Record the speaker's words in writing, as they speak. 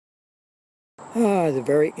The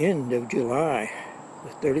very end of July,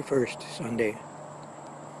 the 31st Sunday.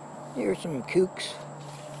 Here's some kooks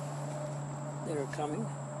that are coming.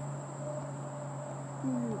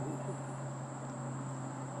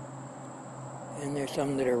 And there's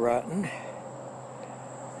some that are rotten.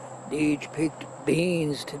 Deej picked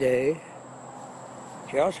beans today.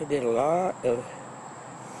 She also did a lot of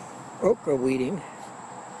okra weeding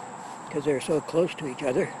because they're so close to each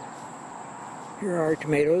other. Here are our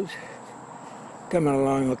tomatoes, coming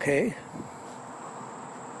along okay.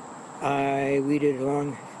 I weeded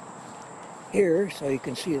along here so you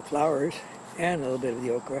can see the flowers and a little bit of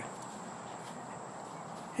the okra.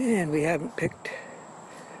 And we haven't picked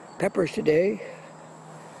peppers today,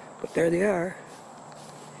 but there they are.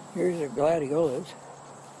 Here's our gladiolas,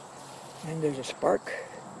 and there's a spark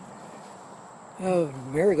of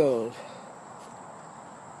marigolds.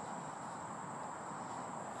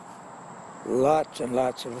 Lots and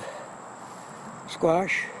lots of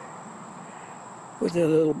squash with a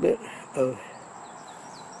little bit of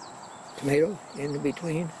tomato in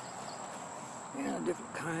between, and a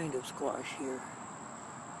different kind of squash here.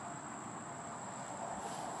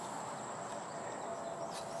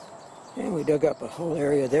 And we dug up a whole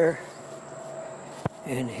area there,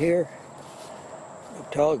 and here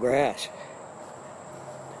of tall grass.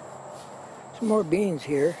 Some more beans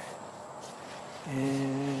here,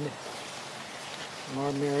 and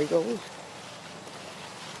more marigolds,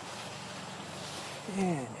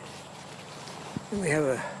 and then we have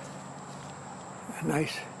a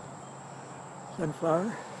nice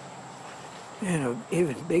sunflower, and an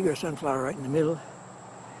even bigger sunflower right in the middle.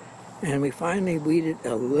 And we finally weeded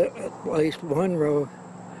at least one row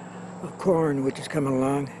of corn, which is coming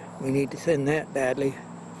along. We need to thin that badly.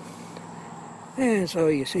 And so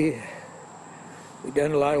you see, we've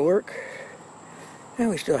done a lot of work, and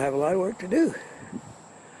we still have a lot of work to do.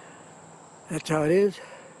 That's how it is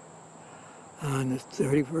on the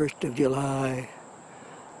 31st of July.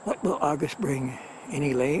 What will August bring?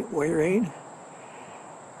 Any rain?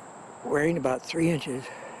 Rain about 3 inches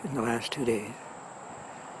in the last 2 days.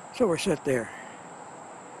 So we're set there.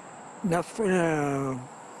 Enough for now.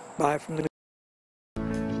 Bye from the